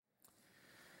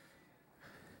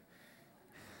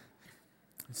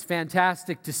It's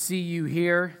fantastic to see you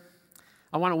here.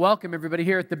 I want to welcome everybody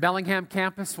here at the Bellingham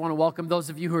campus. I want to welcome those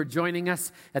of you who are joining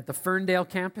us at the Ferndale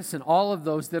campus and all of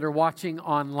those that are watching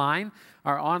online.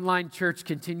 Our online church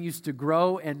continues to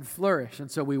grow and flourish, and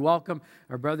so we welcome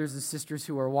our brothers and sisters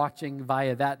who are watching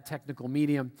via that technical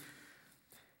medium.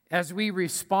 As we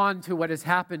respond to what has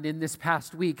happened in this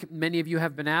past week, many of you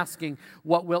have been asking,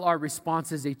 what will our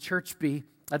response as a church be?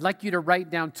 I'd like you to write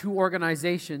down two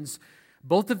organizations.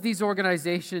 Both of these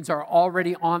organizations are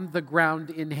already on the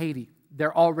ground in Haiti.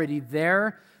 They're already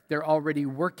there. They're already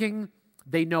working.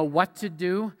 They know what to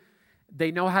do.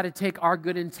 They know how to take our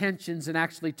good intentions and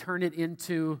actually turn it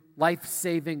into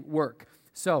life-saving work.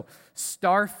 So,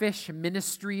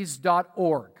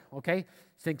 starfishministries.org, okay?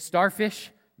 Think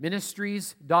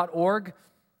starfishministries.org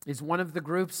is one of the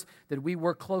groups that we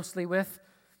work closely with.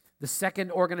 The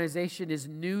second organization is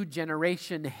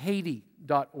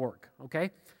newgenerationhaiti.org,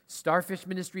 okay?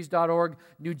 starfishministries.org,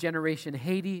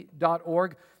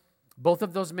 newgenerationhaiti.org. Both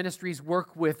of those ministries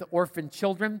work with orphan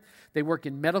children. They work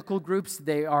in medical groups.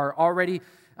 They are already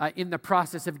in the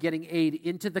process of getting aid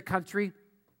into the country.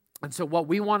 And so what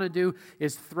we want to do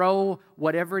is throw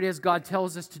whatever it is God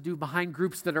tells us to do behind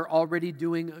groups that are already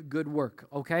doing good work,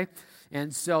 okay?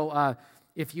 And so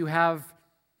if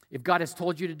God has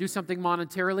told you to do something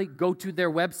monetarily, go to their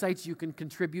websites. You can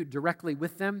contribute directly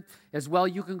with them. As well,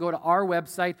 you can go to our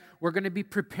website. We're going to be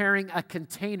preparing a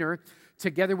container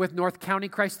together with North County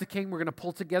Christ the King. We're going to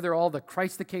pull together all the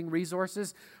Christ the King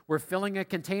resources. We're filling a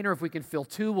container. If we can fill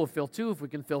two, we'll fill two. If we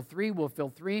can fill three, we'll fill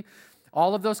three.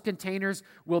 All of those containers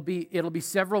it'll be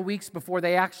several weeks before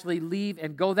they actually leave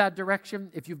and go that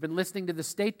direction. If you've been listening to the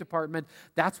State Department,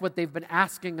 that's what they've been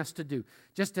asking us to do.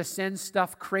 Just to send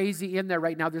stuff crazy in there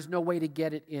right now. There's no way to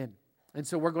get it in. And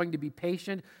so we're going to be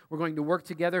patient. We're going to work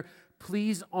together.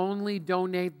 Please only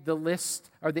donate the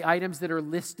list or the items that are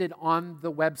listed on the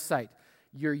website.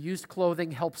 Your used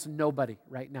clothing helps nobody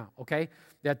right now, okay?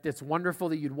 That's wonderful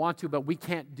that you'd want to, but we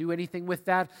can't do anything with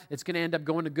that. It's going to end up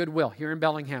going to Goodwill here in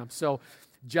Bellingham. So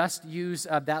just use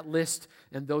that list,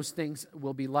 and those things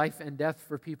will be life and death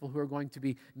for people who are going to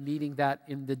be needing that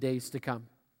in the days to come.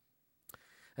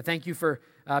 I thank you for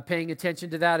paying attention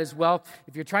to that as well.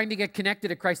 If you're trying to get connected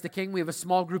to Christ the King, we have a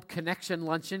small group connection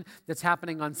luncheon that's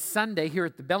happening on Sunday here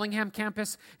at the Bellingham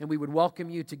campus, and we would welcome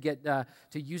you to get to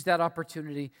use that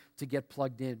opportunity to get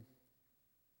plugged in.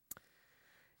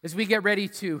 As we get ready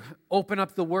to open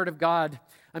up the Word of God,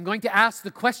 I'm going to ask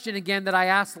the question again that I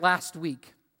asked last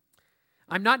week.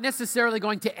 I'm not necessarily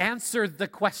going to answer the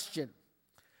question,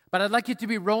 but I'd like it to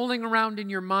be rolling around in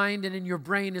your mind and in your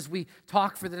brain as we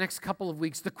talk for the next couple of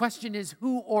weeks. The question is,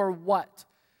 who or what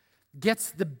gets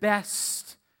the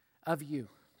best of you?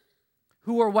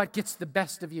 Who or what gets the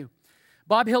best of you?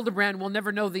 Bob Hildebrand will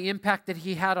never know the impact that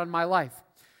he had on my life.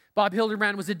 Bob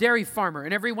Hildebrand was a dairy farmer,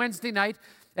 and every Wednesday night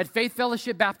at Faith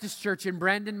Fellowship Baptist Church in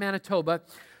Brandon, Manitoba,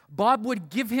 Bob would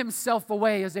give himself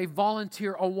away as a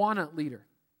volunteer Awana leader.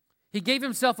 He gave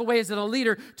himself away as a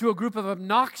leader to a group of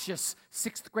obnoxious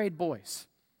 6th grade boys.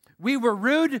 We were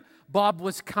rude, Bob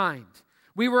was kind.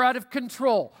 We were out of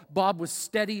control, Bob was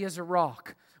steady as a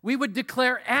rock. We would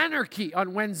declare anarchy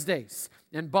on Wednesdays,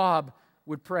 and Bob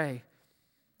would pray.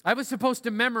 I was supposed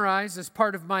to memorize, as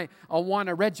part of my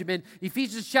Awana regimen,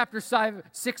 Ephesians chapter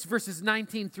 6, verses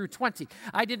 19 through 20.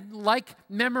 I didn't like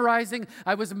memorizing.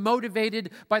 I was motivated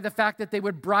by the fact that they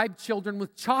would bribe children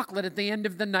with chocolate at the end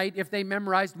of the night if they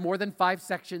memorized more than 5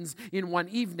 sections in one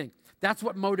evening. That's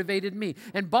what motivated me.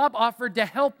 And Bob offered to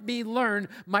help me learn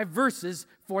my verses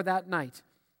for that night.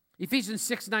 Ephesians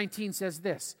 6:19 says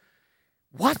this,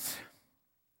 "What?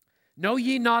 Know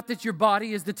ye not that your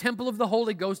body is the temple of the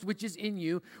Holy Ghost which is in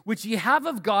you, which ye have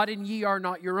of God, and ye are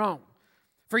not your own?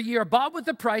 For ye are bought with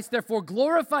a price, therefore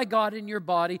glorify God in your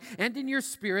body and in your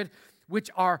spirit, which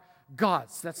are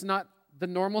God's." That's not the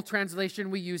normal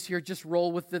translation we use here. Just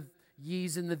roll with the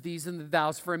ye's and the these and the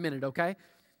thous for a minute, okay?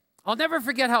 I'll never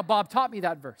forget how Bob taught me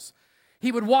that verse.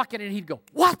 He would walk in and he'd go,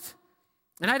 "What?"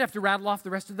 And I'd have to rattle off the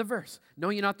rest of the verse. "Know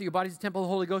ye not that your body is the temple of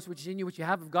the Holy Ghost, which is in you, which you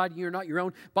have of God, ye are not your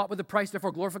own, bought with a price,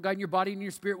 therefore glorify God in your body and in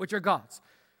your spirit, which are God's."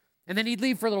 And then he'd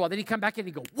leave for a little while. Then he'd come back in and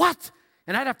he'd go, "What?"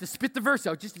 And I'd have to spit the verse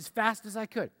out just as fast as I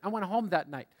could. I went home that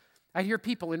night. I'd hear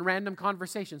people in random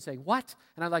conversation saying, "What?"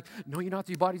 And I'm like, "Know ye not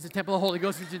that your body is the temple of the Holy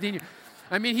Ghost, which is in you."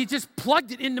 I mean, he just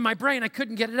plugged it into my brain. I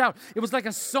couldn't get it out. It was like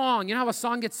a song. You know how a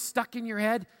song gets stuck in your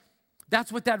head?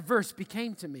 That's what that verse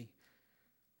became to me.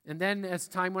 And then as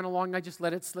time went along, I just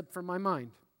let it slip from my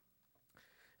mind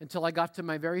until I got to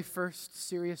my very first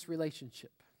serious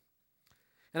relationship.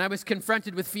 And I was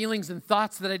confronted with feelings and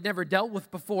thoughts that I'd never dealt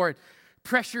with before.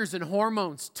 pressures and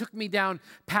hormones took me down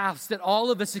paths that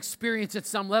all of us experience at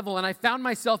some level. And I found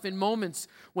myself in moments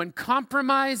when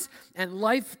compromise and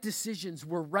life decisions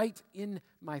were right in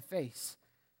my face.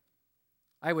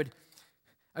 I would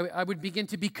begin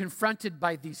to be confronted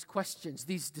by these questions,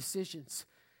 these decisions.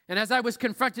 And as I was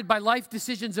confronted by life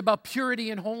decisions about purity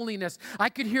and holiness, I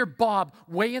could hear Bob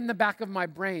way in the back of my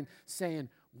brain saying,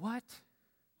 "What?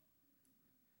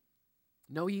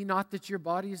 Know ye not that your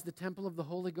body is the temple of the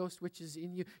Holy Ghost which is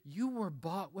in you? You were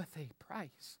bought with a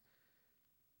price."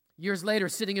 Years later,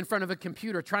 sitting in front of a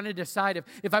computer, trying to decide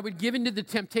if I would give into the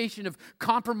temptation of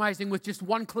compromising with just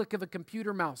one click of a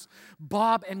computer mouse,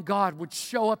 Bob and God would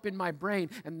show up in my brain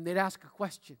and they'd ask a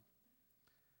question.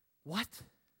 "What?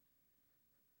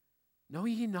 Know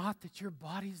ye not that your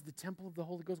body is the temple of the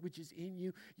Holy Ghost which is in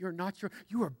you?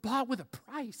 You are bought with a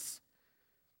price."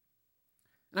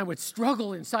 And I would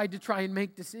struggle inside to try and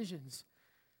make decisions.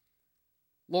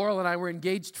 Laurel and I were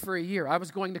engaged for a year. I was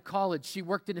going to college. She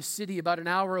worked in a city about an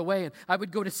hour away, and I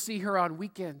would go to see her on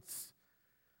weekends.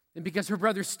 And because her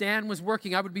brother Stan was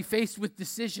working, I would be faced with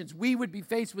decisions. We would be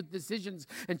faced with decisions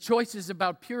and choices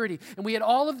about purity. And we had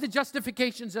all of the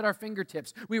justifications at our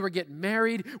fingertips. We were getting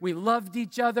married. We loved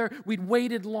each other. We'd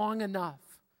waited long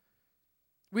enough.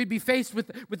 We'd be faced with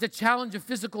the challenge of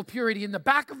physical purity. In the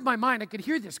back of my mind, I could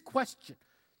hear this question.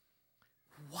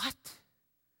 What?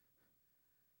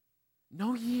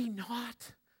 Know ye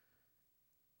not?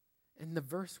 And the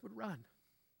verse would run.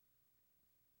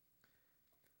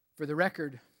 For the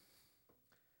record,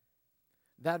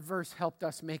 that verse helped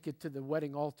us make it to the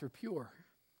wedding altar pure.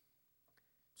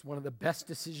 It's one of the best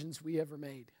decisions we ever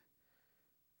made.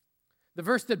 The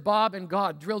verse that Bob and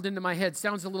God drilled into my head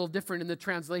sounds a little different in the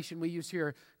translation we use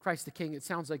here, Christ the King. It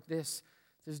sounds like this.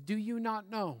 It says, "Do you not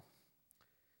know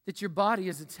that your body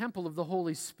is a temple of the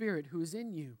Holy Spirit who is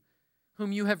in you,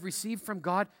 whom you have received from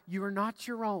God? You are not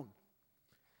your own.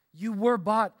 You were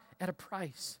bought at a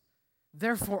price.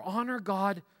 Therefore, honor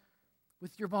God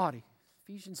with your body."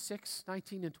 Ephesians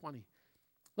 6:19 and 20.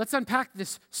 Let's unpack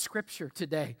this scripture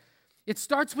today. It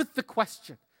starts with the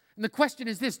question. And the question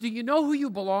is this: do you know who you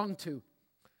belong to?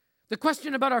 The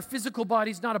question about our physical body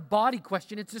is not a body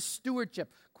question, it's a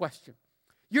stewardship question.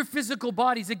 Your physical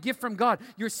body is a gift from God.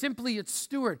 You're simply its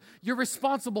steward. You're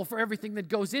responsible for everything that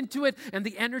goes into it and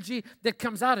the energy that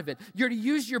comes out of it. You're to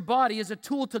use your body as a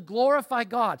tool to glorify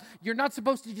God. You're not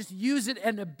supposed to just use it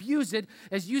and abuse it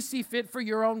as you see fit for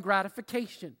your own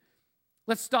gratification.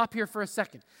 Let's stop here for a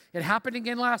second. It happened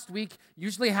again last week.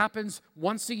 Usually happens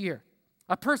once a year.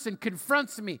 A person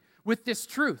confronts me with this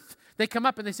truth. They come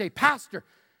up and they say, "Pastor,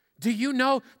 do you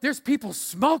know there's people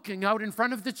smoking out in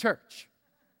front of the church?"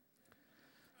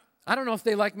 I don't know if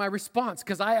they like my response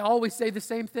because I always say the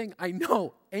same thing. I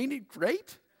know. Ain't it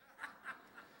great?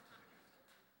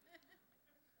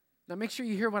 Now make sure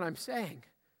you hear what I'm saying.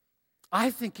 I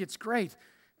think it's great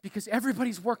because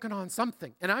everybody's working on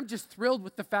something. And I'm just thrilled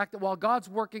with the fact that while God's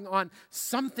working on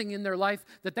something in their life,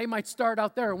 that they might start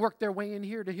out there and work their way in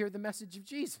here to hear the message of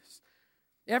Jesus.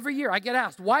 Every year I get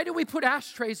asked, why do we put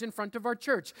ashtrays in front of our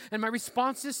church? And my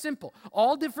response is simple.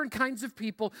 All different kinds of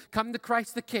people come to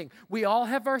Christ the King. We all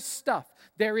have our stuff.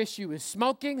 Their issue is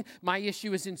smoking. My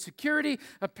issue is insecurity.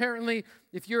 Apparently,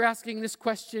 if you're asking this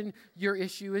question, your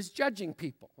issue is judging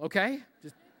people, okay?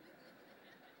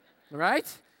 All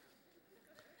right?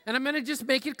 And I'm going to just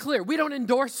make it clear. We don't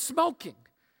endorse smoking.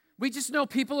 We just know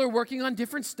people are working on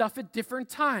different stuff at different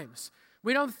times.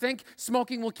 We don't think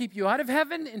smoking will keep you out of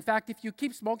heaven. In fact, if you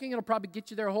keep smoking, it'll probably get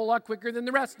you there a whole lot quicker than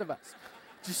the rest of us.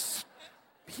 Just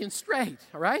being straight,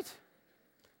 all right?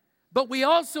 But we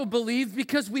also believe,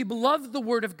 because we love the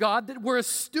Word of God, that we're a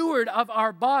steward of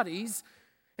our bodies.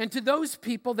 And to those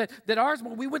people that ours,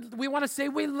 we want to say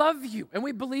we love you. And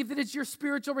we believe that it's your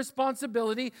spiritual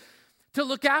responsibility to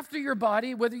look after your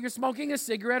body, whether you're smoking a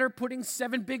cigarette or putting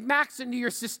 7 Big Macs into your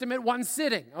system at one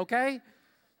sitting, okay?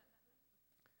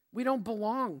 We don't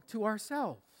belong to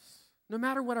ourselves, no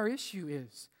matter what our issue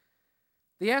is.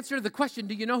 The answer to the question,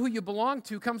 do you know who you belong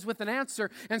to, comes with an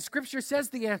answer, and Scripture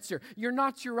says the answer. You're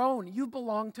not your own. You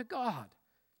belong to God.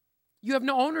 You have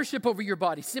no ownership over your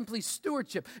body, simply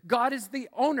stewardship. God is the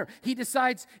owner. He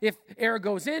decides if air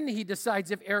goes in. He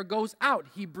decides if air goes out.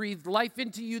 He breathed life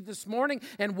into you this morning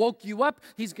and woke you up.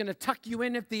 He's going to tuck you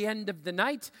in at the end of the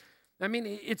night. I mean,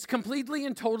 it's completely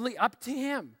and totally up to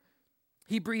Him.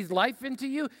 He breathed life into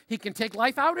you. He can take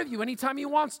life out of you anytime He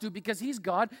wants to because He's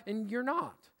God and you're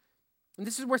not. And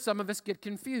this is where some of us get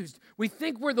confused. We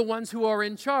think we're the ones who are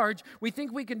in charge. We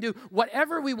think we can do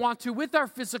whatever we want to with our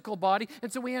physical body,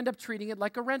 and so we end up treating it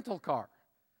like a rental car,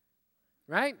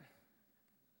 right?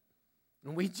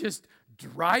 And we just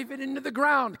drive it into the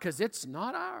ground because it's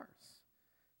not ours.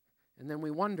 And then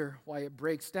we wonder why it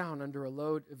breaks down under a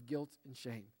load of guilt and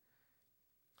shame.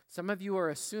 Some of you are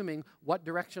assuming what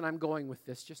direction I'm going with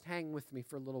this. Just hang with me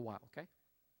for a little while, okay?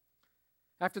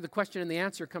 After the question and the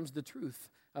answer comes the truth.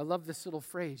 I love this little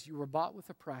phrase, you were bought with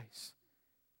a price.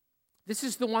 This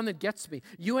is the one that gets me.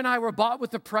 You and I were bought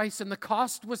with a price, and the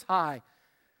cost was high.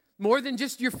 More than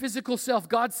just your physical self,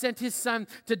 God sent His Son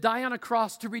to die on a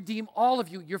cross to redeem all of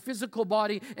you, your physical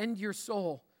body and your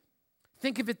soul.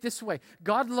 Think of it this way.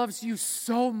 God loves you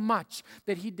so much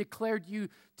that He declared you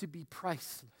to be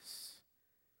priceless.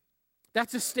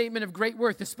 That's a statement of great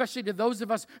worth, especially to those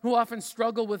of us who often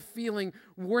struggle with feeling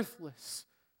worthless.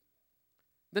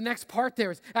 The next part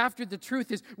there is, after the truth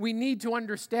is, we need to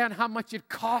understand how much it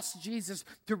cost Jesus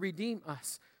to redeem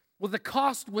us. Well, the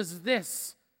cost was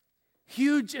this,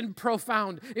 huge and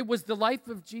profound. It was the life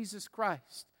of Jesus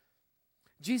Christ.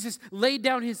 Jesus laid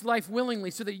down His life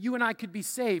willingly so that you and I could be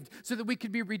saved, so that we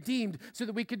could be redeemed, so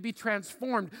that we could be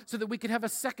transformed, so that we could have a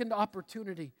second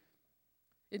opportunity.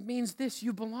 It means this,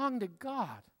 you belong to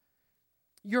God.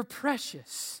 You're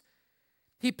precious.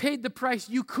 He paid the price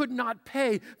you could not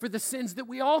pay for the sins that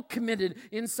we all committed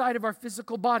inside of our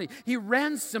physical body. He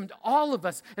ransomed all of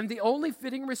us, and the only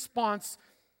fitting response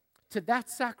to that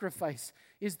sacrifice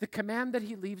is the command that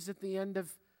He leaves at the end of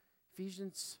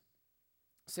Ephesians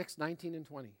 6:19 and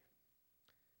 20.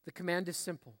 The command is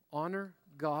simple. Honor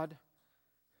God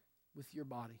with your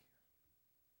body.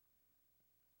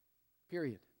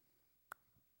 Period.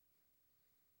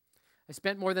 I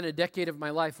spent more than a decade of my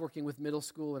life working with middle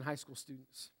school and high school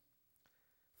students.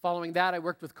 Following that, I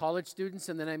worked with college students,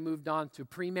 and then I moved on to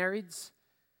pre-marrieds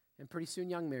and pretty soon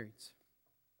young marrieds.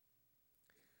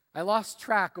 I lost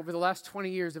track over the last 20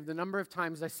 years of the number of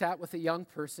times I sat with a young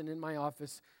person in my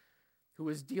office who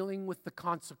was dealing with the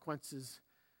consequences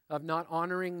of not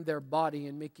honoring their body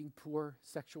and making poor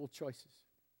sexual choices.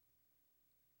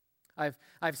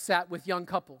 I've sat with young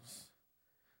couples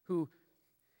who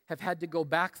have had to go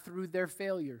back through their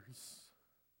failures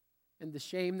and the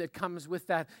shame that comes with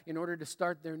that in order to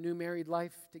start their new married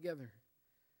life together.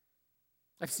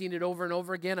 I've seen it over and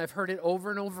over again. I've heard it over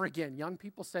and over again. Young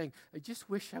people saying, I just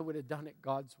wish I would have done it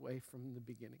God's way from the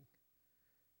beginning.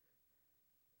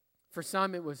 For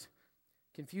some, it was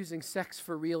confusing sex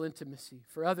for real intimacy.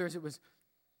 For others, it was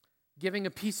giving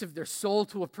a piece of their soul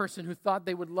to a person who thought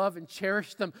they would love and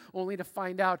cherish them, only to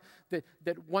find out that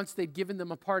once they'd given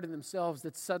them a part of themselves,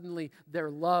 that suddenly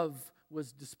their love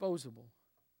was disposable.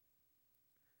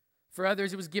 For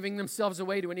others, it was giving themselves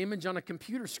away to an image on a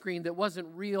computer screen that wasn't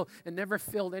real and never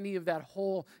filled any of that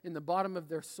hole in the bottom of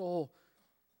their soul.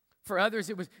 For others,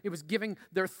 it was giving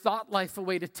their thought life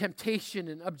away to temptation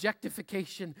and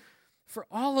objectification. For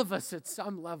all of us at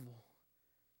some level,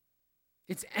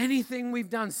 it's anything we've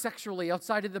done sexually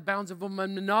outside of the bounds of a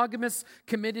monogamous,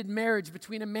 committed marriage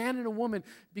between a man and a woman,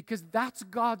 because that's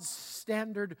God's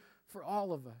standard for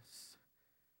all of us.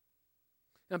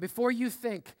 Now, before you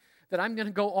think that I'm going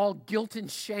to go all guilt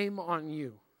and shame on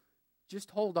you,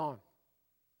 just hold on.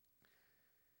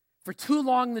 For too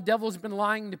long, the devil's been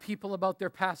lying to people about their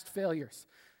past failures.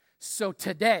 So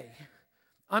today,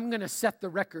 I'm going to set the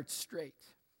record straight.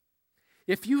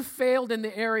 If you failed in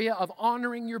the area of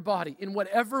honoring your body in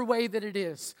whatever way that it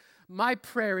is, my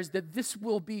prayer is that this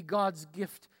will be God's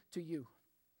gift to you.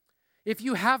 If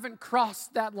you haven't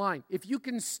crossed that line, if you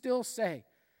can still say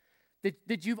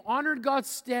that you've honored God's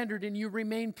standard and you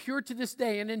remain pure to this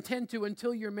day and intend to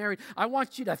until you're married, I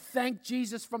want you to thank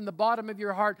Jesus from the bottom of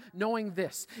your heart, knowing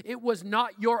this. It was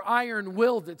not your iron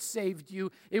will that saved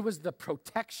you. It was the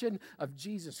protection of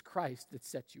Jesus Christ that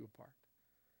set you apart.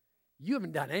 You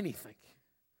haven't done anything.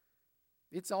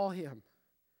 It's all Him.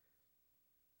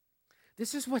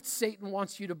 This is what Satan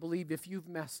wants you to believe if you've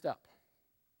messed up.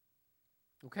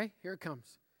 Okay, here it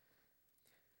comes.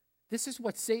 This is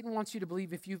what Satan wants you to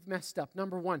believe if you've messed up.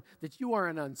 Number one, that you are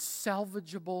an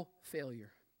unsalvageable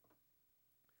failure.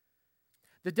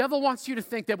 The devil wants you to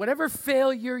think that whatever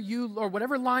failure or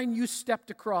whatever line you stepped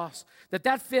across,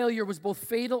 that failure was both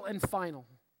fatal and final.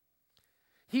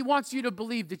 He wants you to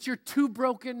believe that you're too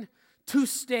broken, too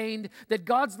stained, that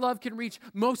God's love can reach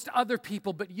most other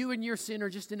people, but you and your sin are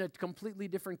just in a completely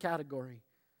different category.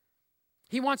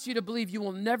 He wants you to believe you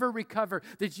will never recover,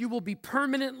 that you will be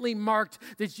permanently marked,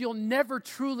 that you'll never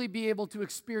truly be able to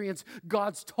experience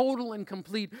God's total and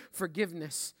complete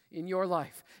forgiveness in your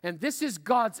life. And this is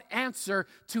God's answer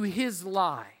to his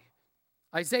lie.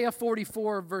 Isaiah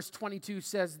 44 verse 22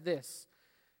 says this,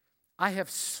 I have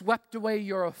swept away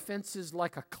your offenses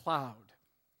like a cloud,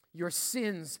 your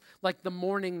sins like the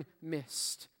morning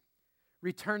mist.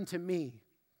 Return to me,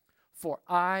 for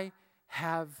I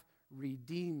have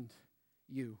redeemed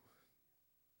you.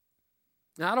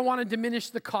 Now, I don't want to diminish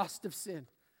the cost of sin.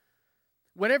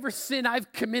 Whatever sin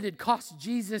I've committed cost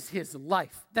Jesus his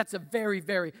life. That's a very,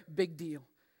 very big deal.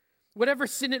 Whatever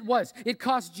sin it was, it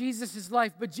cost Jesus his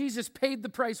life, but Jesus paid the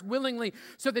price willingly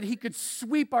so that he could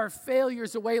sweep our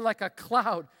failures away like a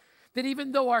cloud. That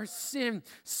even though our sin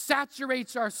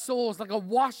saturates our souls like a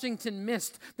Washington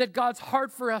mist, that God's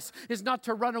heart for us is not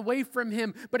to run away from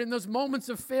him, but in those moments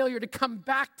of failure to come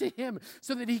back to him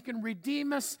so that he can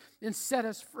redeem us and set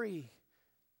us free.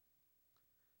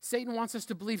 Satan wants us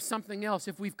to believe something else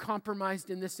if we've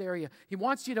compromised in this area. He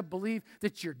wants you to believe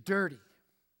that you're dirty.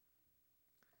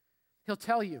 He'll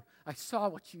tell you, I saw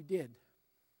what you did.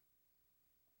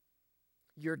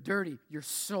 You're dirty. You're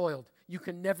soiled. You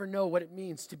can never know what it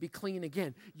means to be clean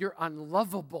again. You're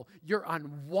unlovable. You're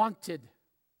unwanted.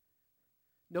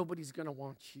 Nobody's going to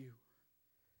want you.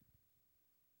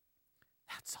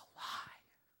 That's a lie.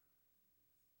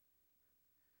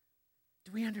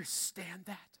 Do we understand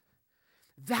that?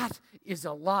 That is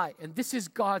a lie. And this is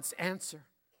God's answer.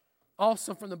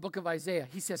 Also from the book of Isaiah.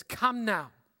 He says, come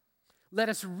now. Let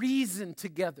us reason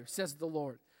together, says the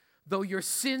Lord. Though your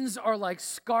sins are like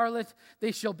scarlet,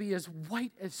 they shall be as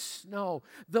white as snow.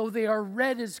 Though they are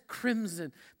red as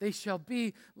crimson, they shall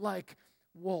be like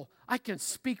wool. I can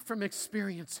speak from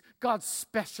experience. God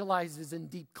specializes in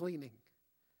deep cleaning.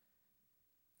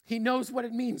 He knows what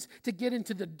it means to get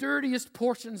into the dirtiest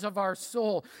portions of our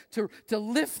soul, to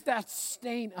lift that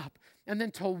stain up, and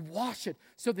then to wash it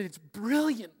so that it's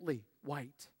brilliantly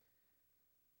white.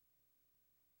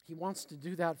 He wants to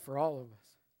do that for all of us.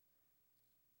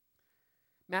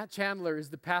 Matt Chandler is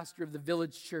the pastor of the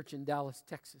Village Church in Dallas,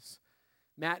 Texas.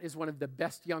 Matt is one of the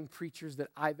best young preachers that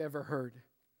I've ever heard.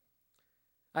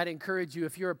 I'd encourage you,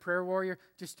 if you're a prayer warrior,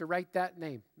 just to write that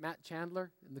name, Matt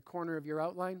Chandler, in the corner of your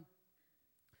outline.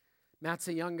 Matt's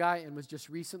a young guy and was just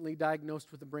recently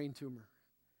diagnosed with a brain tumor.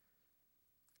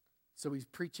 So he's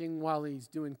preaching while he's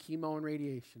doing chemo and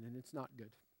radiation, and it's not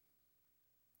good.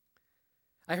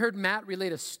 I heard Matt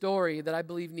relate a story that I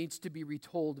believe needs to be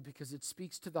retold because it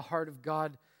speaks to the heart of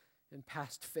God and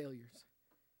past failures.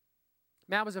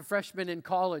 Matt was a freshman in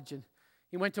college, and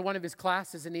he went to one of his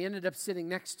classes, and he ended up sitting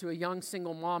next to a young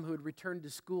single mom who had returned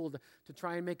to school to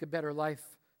try and make a better life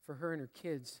for her and her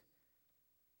kids.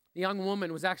 The young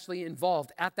woman was actually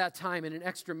involved at that time in an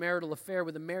extramarital affair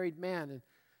with a married man,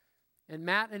 and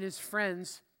Matt and his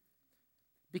friends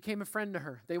became a friend to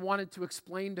her. They wanted to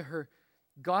explain to her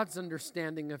God's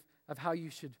understanding of how you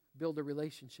should build a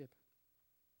relationship.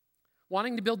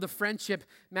 Wanting to build the friendship,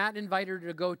 Matt invited her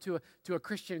to go to a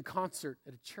Christian concert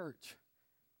at a church.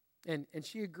 And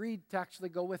she agreed to actually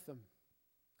go with them.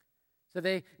 So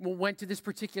they went to this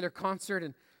particular concert,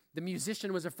 and the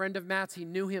musician was a friend of Matt's. He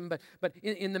knew him, but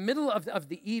in the middle of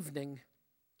the evening,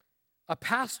 a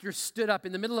pastor stood up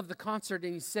in the middle of the concert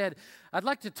and he said, I'd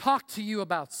like to talk to you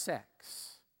about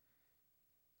sex.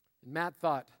 And Matt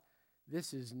thought,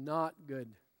 this is not good,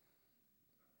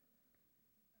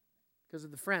 because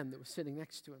of the friend that was sitting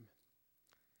next to him.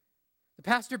 The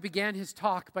pastor began his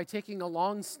talk by taking a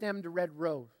long-stemmed red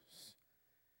rose,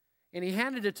 and he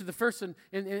handed it to the person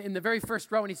in the very first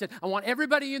row, and he said, I want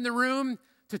everybody in the room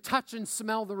to touch and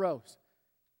smell the rose.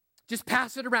 Just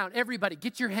pass it around. Everybody,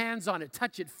 get your hands on it,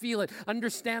 touch it, feel it,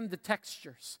 understand the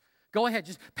textures. Go ahead,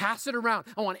 just pass it around.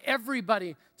 I want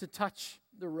everybody to touch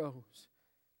the rose.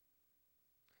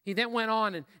 He then went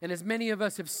on, and as many of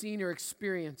us have seen or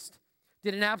experienced,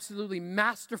 did an absolutely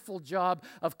masterful job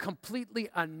of completely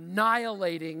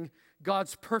annihilating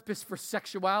God's purpose for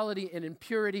sexuality and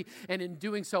impurity, and in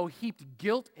doing so, heaped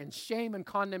guilt and shame and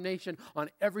condemnation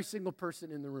on every single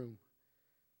person in the room.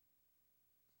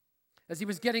 As he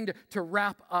was getting to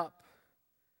wrap up,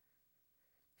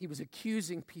 he was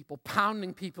accusing people,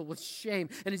 pounding people with shame.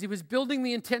 And as he was building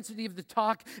the intensity of the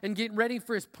talk and getting ready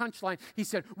for his punchline, he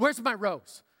said, where's my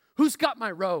rose? Who's got my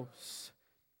rose?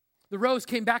 The rose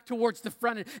came back towards the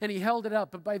front, and he held it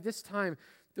up. But by this time,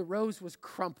 the rose was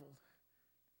crumpled,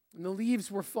 and the leaves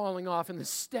were falling off, and the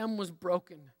stem was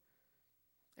broken.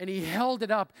 And he held it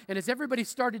up, and as everybody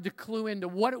started to clue into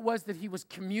what it was that he was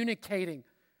communicating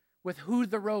with who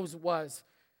the rose was,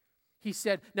 he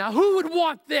said, now who would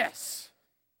want this?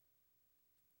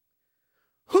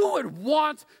 Who would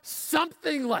want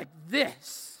something like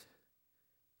this?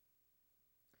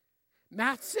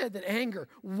 Matt said that anger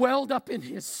welled up in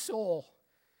his soul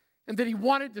and that he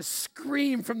wanted to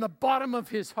scream from the bottom of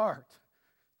his heart,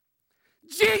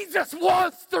 Jesus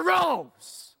wants the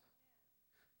rose.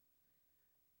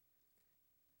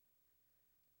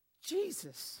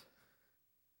 Jesus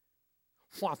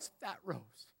wants that rose.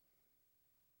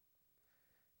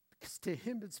 Because to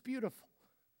him it's beautiful.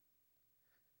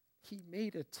 He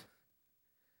made it.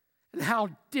 And how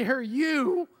dare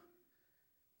you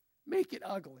make it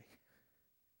ugly?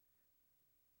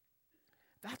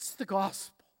 That's the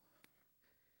gospel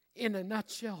in a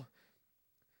nutshell.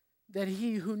 That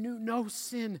he who knew no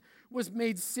sin was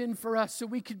made sin for us so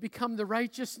we could become the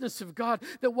righteousness of God.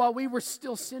 That while we were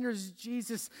still sinners,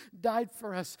 Jesus died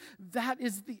for us. That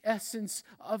is the essence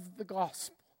of the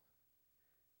gospel.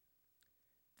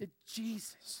 That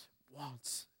Jesus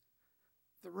wants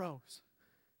the rose.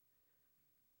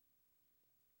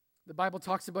 The Bible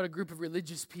talks about a group of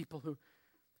religious people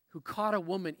who caught a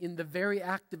woman in the very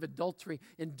act of adultery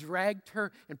and dragged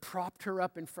her and propped her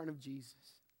up in front of Jesus.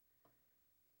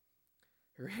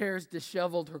 Her hair's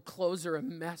disheveled, her clothes are a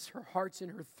mess, her heart's in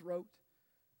her throat.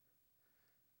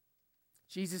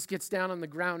 Jesus gets down on the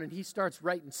ground and he starts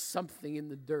writing something in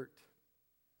the dirt.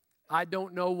 I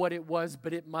don't know what it was,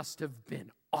 but it must have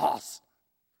been awesome.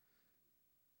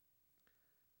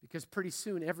 Because pretty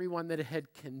soon everyone that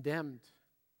had condemned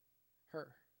her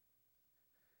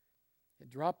had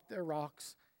dropped their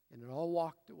rocks and it all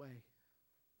walked away.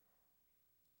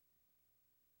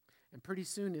 And pretty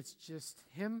soon it's just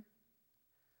him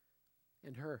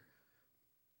and her.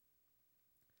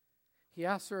 He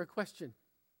asks her a question.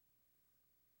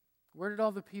 Where did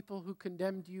all the people who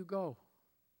condemned you go?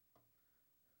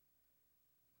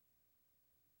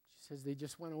 She says, they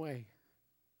just went away.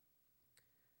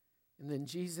 And then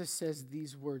Jesus says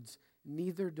these words,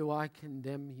 neither do I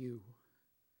condemn you.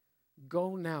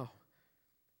 Go now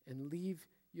and leave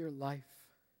your life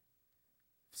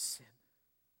of sin.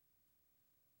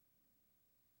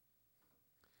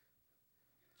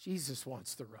 Jesus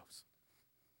wants the rose.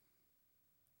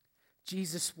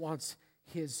 Jesus wants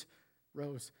his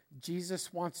rose.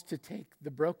 Jesus wants to take the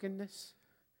brokenness,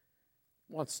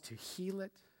 wants to heal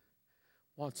it,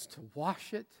 wants to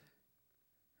wash it.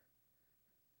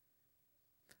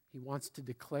 He wants to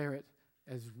declare it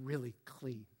as really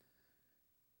clean.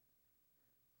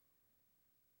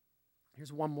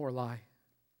 Here's one more lie.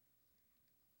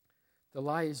 The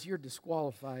lie is you're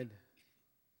disqualified.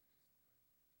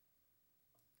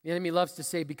 The enemy loves to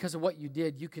say, because of what you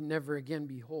did, you can never again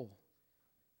be whole.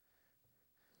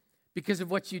 Because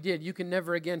of what you did, you can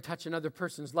never again touch another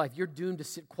person's life. You're doomed to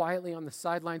sit quietly on the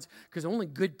sidelines because only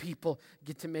good people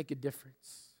get to make a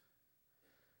difference.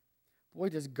 Boy,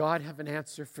 does God have an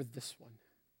answer for this one.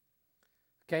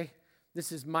 Okay?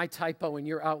 This is my typo in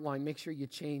your outline. Make sure you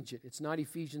change it. It's not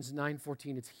Ephesians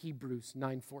 9:14, it's Hebrews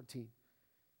 9:14.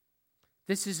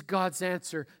 This is God's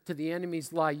answer to the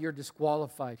enemy's lie, you're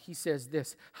disqualified. He says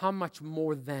this, how much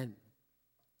more then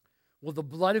will the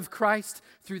blood of Christ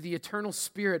through the eternal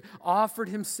Spirit offered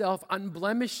himself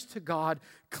unblemished to God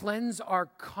cleanse our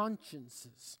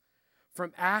consciences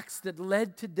from acts that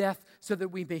led to death so that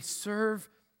we may serve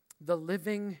the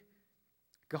living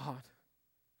God.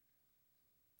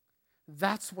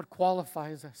 That's what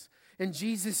qualifies us. And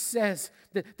Jesus says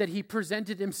that he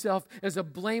presented himself as a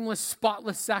blameless,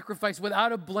 spotless sacrifice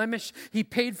without a blemish. He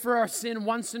paid for our sin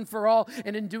once and for all.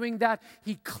 And in doing that,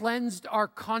 he cleansed our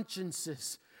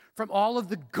consciences from all of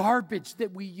the garbage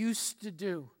that we used to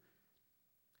do.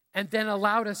 And then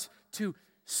allowed us to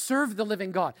serve the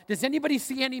living God. Does anybody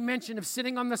see any mention of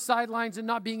sitting on the sidelines and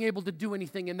not being able to do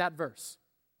anything in that verse?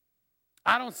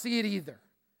 I don't see it either.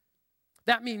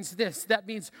 That means this. That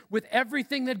means with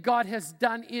everything that God has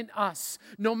done in us,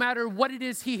 no matter what it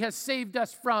is he has saved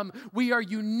us from, we are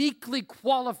uniquely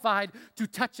qualified to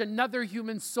touch another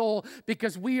human soul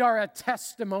because we are a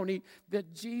testimony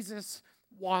that Jesus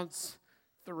wants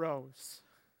the rose.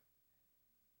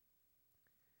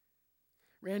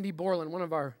 Randy Borland, one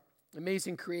of our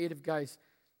amazing creative guys,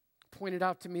 pointed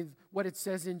out to me what it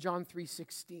says in John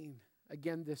 3:16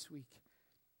 again this week.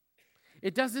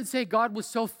 It doesn't say God was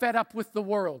so fed up with the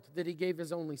world that he gave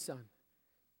his only son.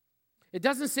 It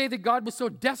doesn't say that God was so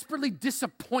desperately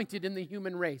disappointed in the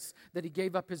human race that he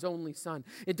gave up his only son.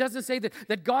 It doesn't say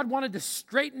that God wanted to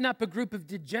straighten up a group of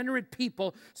degenerate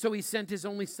people, so he sent his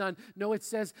only son. No, it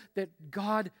says that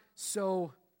God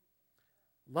so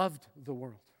loved the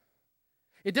world.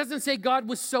 It doesn't say God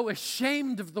was so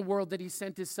ashamed of the world that he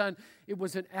sent his son. It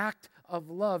was an act of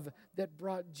love that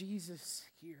brought Jesus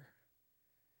here.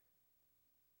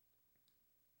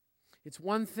 It's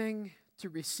one thing to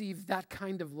receive that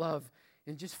kind of love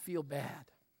and just feel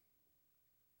bad.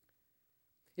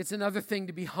 It's another thing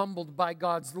to be humbled by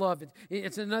God's love.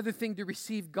 It's another thing to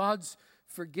receive God's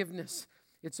forgiveness.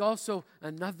 It's also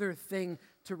another thing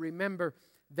to remember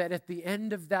that at the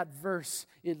end of that verse,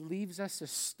 it leaves us a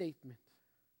statement.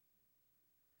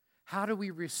 How do we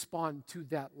respond to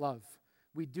that love?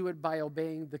 We do it by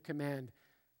obeying the command,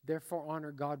 therefore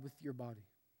honor God with your body.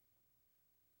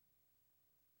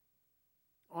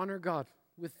 Honor God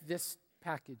with this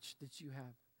package that you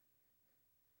have.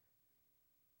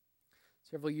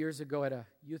 Several years ago at a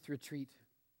youth retreat,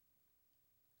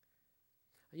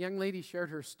 a young lady shared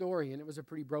her story, and it was a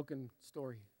pretty broken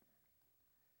story.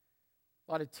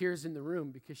 A lot of tears in the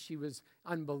room because she was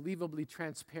unbelievably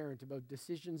transparent about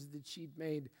decisions that she'd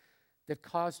made that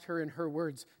caused her, in her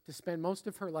words, to spend most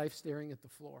of her life staring at the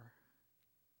floor.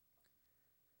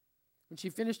 When she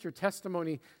finished her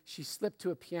testimony, she slipped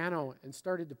to a piano and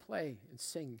started to play and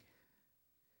sing.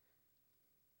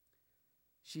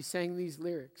 She sang these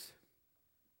lyrics.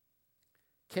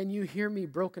 Can you hear me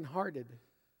brokenhearted?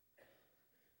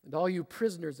 And all you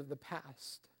prisoners of the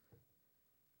past,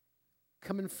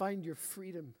 come and find your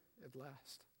freedom at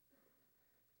last.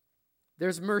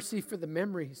 There's mercy for the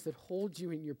memories that hold you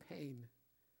in your pain.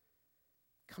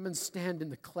 Come and stand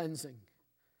in the cleansing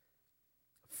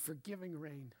of forgiving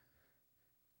rain.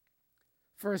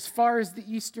 For as far as the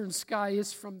eastern sky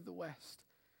is from the west,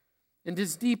 and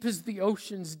as deep as the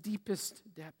ocean's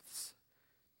deepest depths,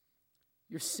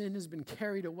 your sin has been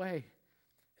carried away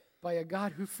by a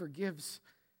God who forgives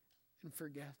and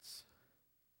forgets.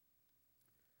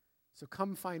 So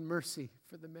come find mercy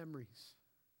for the memories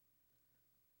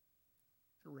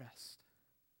and rest.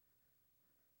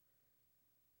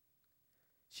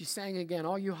 She sang again,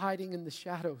 all you hiding in the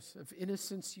shadows of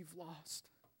innocence you've lost,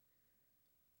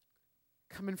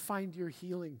 come and find your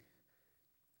healing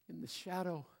in the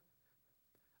shadow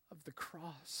of the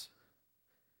cross.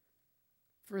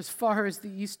 For as far as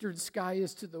the eastern sky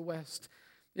is to the west,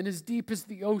 and as deep as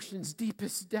the ocean's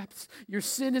deepest depths, your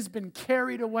sin has been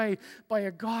carried away by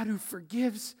a God who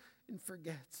forgives and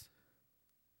forgets.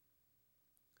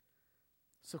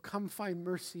 So come find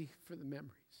mercy for the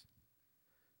memories.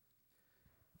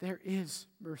 There is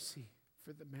mercy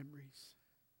for the memories.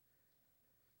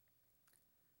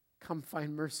 Come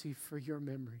find mercy for your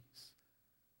memories.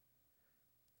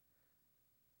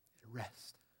 And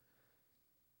rest.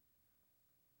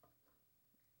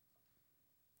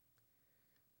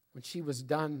 When she was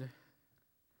done,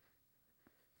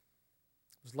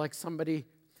 it was like somebody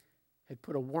had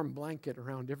put a warm blanket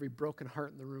around every broken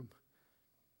heart in the room.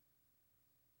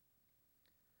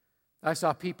 I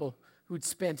saw people who'd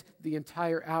spent the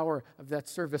entire hour of that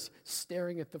service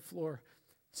staring at the floor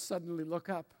suddenly look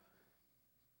up.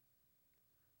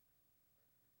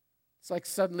 It's like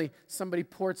suddenly somebody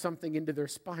poured something into their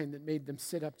spine that made them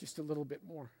sit up just a little bit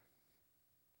more.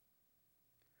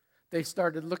 They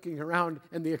started looking around,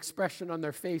 and the expression on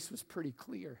their face was pretty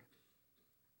clear.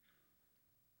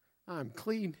 I'm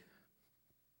clean.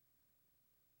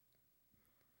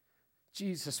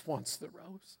 Jesus wants the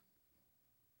rose.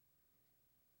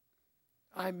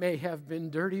 I may have been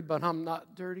dirty, but I'm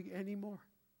not dirty anymore.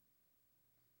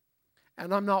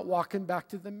 And I'm not walking back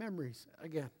to the memories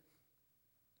again.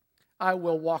 I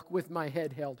will walk with my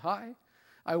head held high.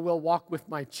 I will walk with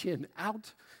my chin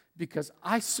out, because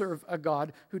I serve a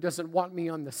God who doesn't want me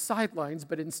on the sidelines,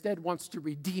 but instead wants to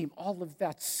redeem all of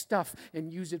that stuff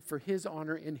and use it for His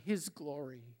honor and His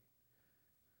glory.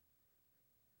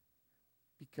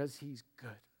 Because He's good.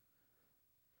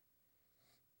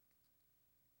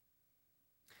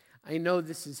 I know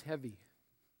this is heavy.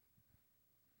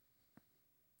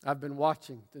 I've been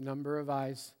watching the number of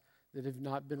eyes that have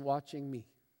not been watching me.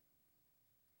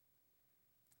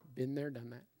 Been there,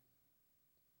 done that.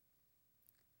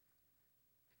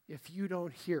 If you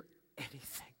don't hear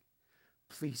anything,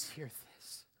 please hear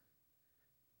this.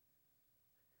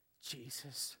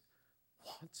 Jesus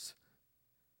wants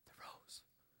the rose.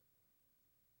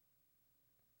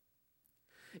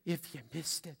 If you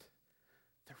missed it,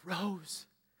 the rose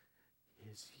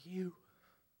is you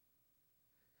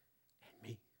and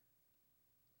me.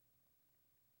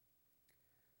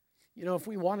 You know, if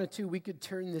we wanted to, we could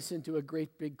turn this into a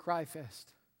great big cry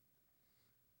fest.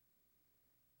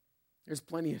 There's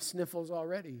plenty of sniffles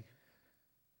already.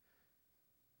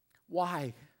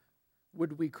 Why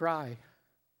would we cry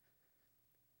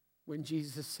when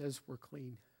Jesus says we're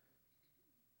clean?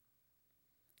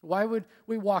 Why would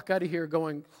we walk out of here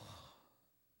going,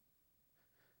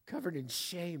 covered in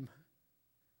shame?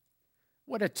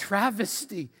 What a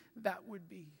travesty that would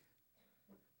be.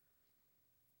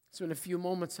 So in a few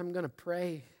moments, I'm going to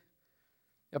pray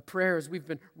a prayer as we've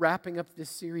been wrapping up this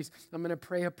series. I'm going to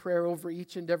pray a prayer over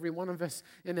each and every one of us.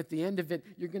 And at the end of it,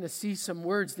 you're going to see some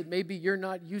words that maybe you're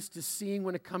not used to seeing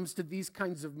when it comes to these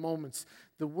kinds of moments.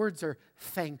 The words are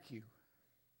thank you.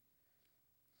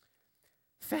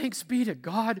 Thanks be to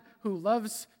God who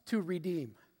loves to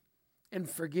redeem and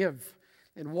forgive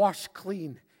and wash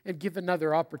clean and give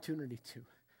another opportunity to.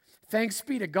 Thanks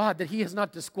be to God that He has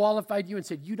not disqualified you and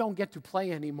said you don't get to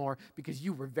play anymore because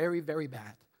you were very, very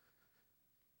bad.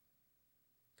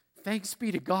 Thanks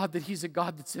be to God that He's a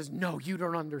God that says, no, you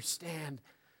don't understand.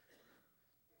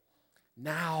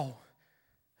 Now,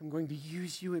 I'm going to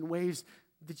use you in ways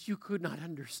that you could not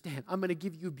understand. I'm going to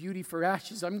give you beauty for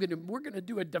ashes. We're going to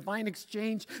do a divine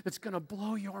exchange that's going to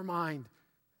blow your mind.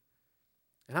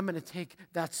 And I'm going to take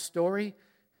that story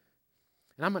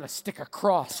and I'm going to stick a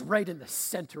cross right in the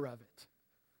center of it.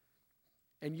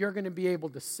 And you're going to be able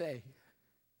to say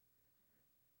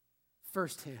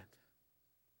firsthand,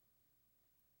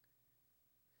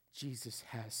 Jesus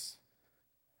has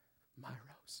my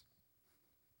rose.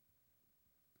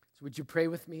 So would you pray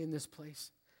with me in this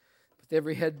place? With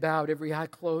every head bowed, every eye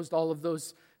closed, all of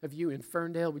those of you in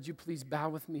Ferndale, would you please bow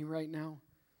with me right now?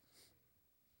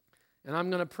 And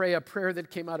I'm going to pray a prayer that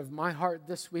came out of my heart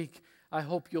this week. I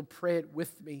hope you'll pray it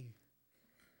with me,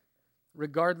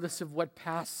 regardless of what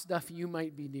past stuff you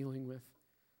might be dealing with.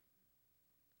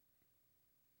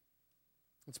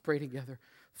 Let's pray together.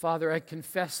 Father, I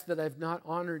confess that I've not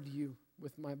honored you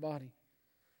with my body.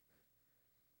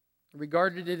 I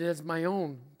regarded it as my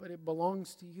own, but it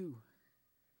belongs to you.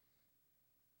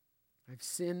 I've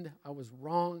sinned, I was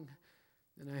wrong,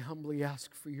 and I humbly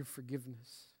ask for your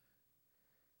forgiveness.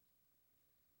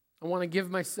 I want to give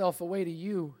myself away to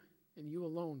you and you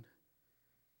alone.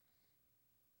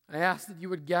 I ask that you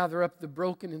would gather up the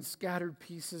broken and scattered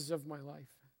pieces of my life.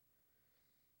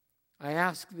 I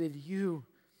ask that you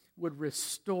would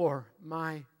restore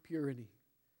my purity.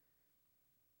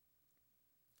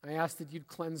 I ask that you'd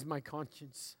cleanse my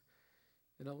conscience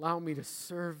and allow me to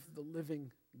serve the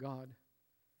living God.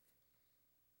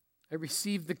 I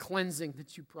receive the cleansing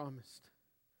that you promised.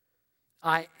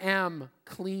 I am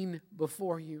clean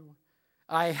before you.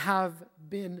 I have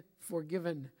been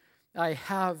forgiven. I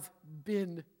have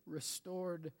been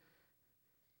restored.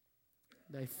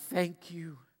 And I thank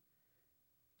you,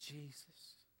 Jesus.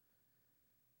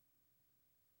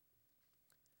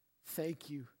 Thank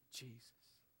you, Jesus.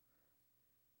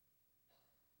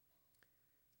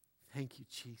 Thank you,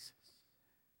 Jesus.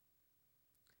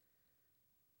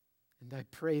 And I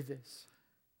pray this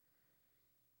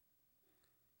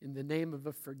in the name of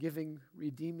a forgiving,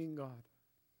 redeeming God.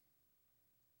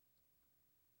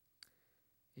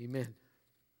 Amen.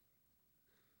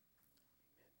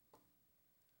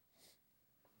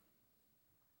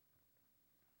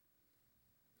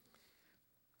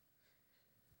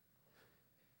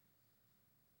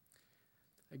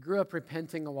 I grew up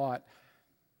repenting a lot.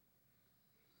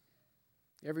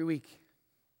 Every week.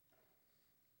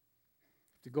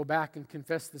 To go back and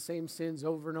confess the same sins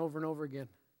over and over and over again.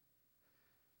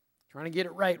 Trying to get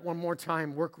it right one more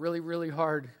time. Work really, really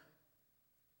hard.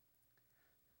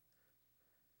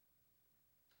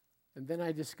 And then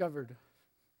I discovered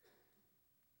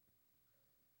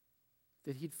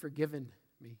that He'd forgiven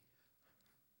me.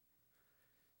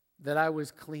 That I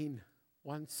was clean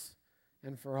once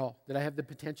and for all. Did I have the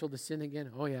potential to sin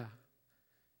again? Oh yeah.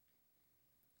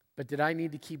 But did I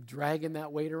need to keep dragging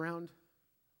that weight around?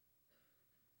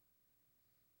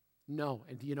 No.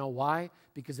 And do you know why?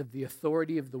 Because of the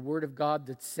authority of the Word of God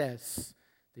that says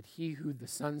that he who the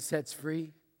Son sets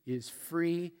free is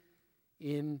free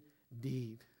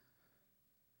indeed.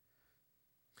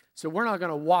 So we're not going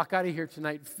to walk out of here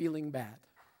tonight feeling bad.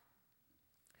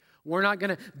 We're not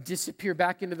going to disappear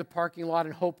back into the parking lot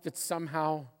and hope that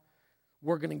somehow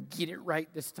we're going to get it right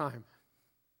this time.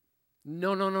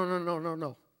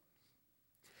 No.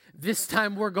 This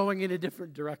time we're going in a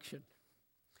different direction.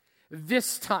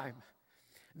 This time,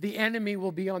 the enemy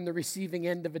will be on the receiving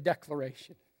end of a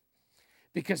declaration.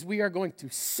 Because we are going to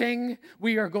sing,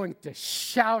 we are going to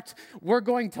shout, we're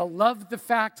going to love the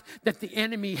fact that the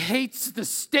enemy hates the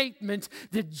statement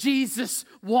that Jesus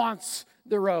wants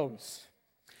the rose.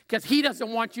 Because he doesn't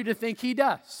want you to think he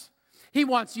does. He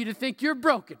wants you to think you're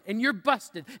broken and you're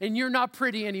busted and you're not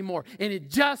pretty anymore. And it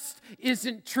just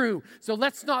isn't true. So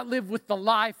let's not live with the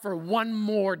lie for one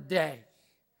more day.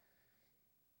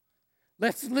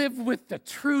 Let's live with the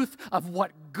truth of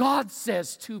what God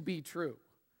says to be true.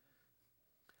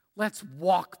 Let's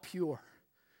walk pure.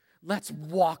 Let's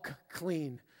walk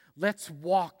clean. Let's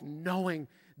walk knowing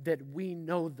that we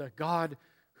know the God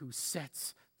who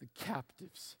sets the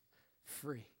captives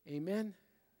free. Amen?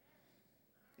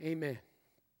 Amen.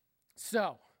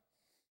 So,